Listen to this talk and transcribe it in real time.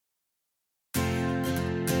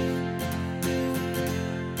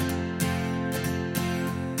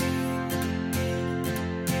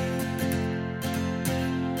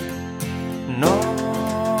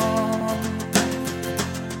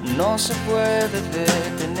no se puede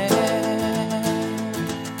detener.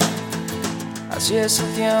 Así es el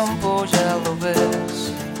tiempo, ya lo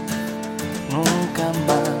ves, nunca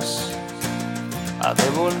más ha de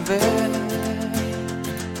volver.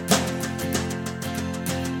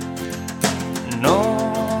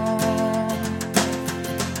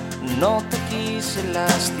 No te quise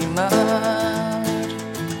lastimar,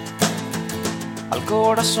 al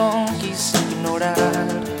corazón quise ignorar.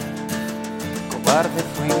 Cobarde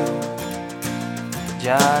fui,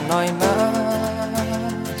 ya no hay más.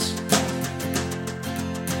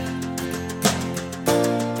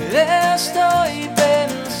 Estoy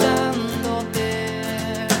pensándote,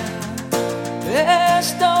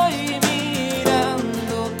 estoy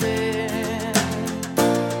mirándote,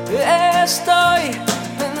 estoy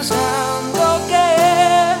pensando que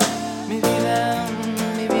mi vida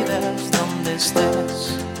es donde estés.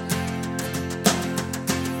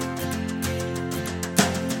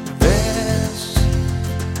 Ves,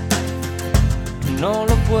 no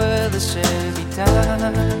lo puedes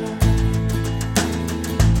evitar.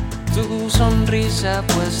 Tu sonrisa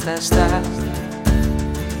puesta está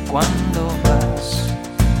cuando vas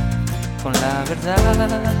con la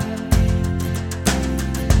verdad.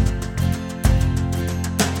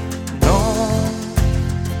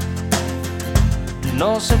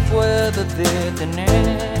 No se puede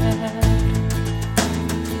detener.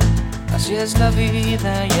 Así es la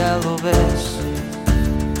vida, ya lo ves.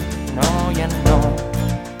 No, ya no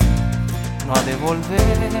ha de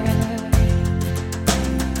volver.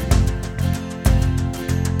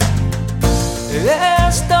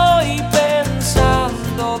 Estoy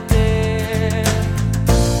pensándote,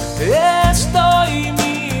 estoy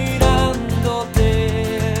mirándote,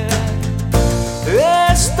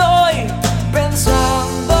 estoy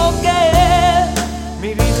pensando que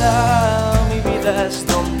mi vida es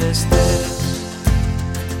donde estés.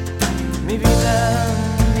 Mi vida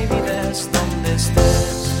es donde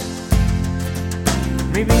estés.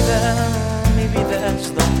 Mi vida es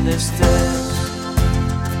donde estés.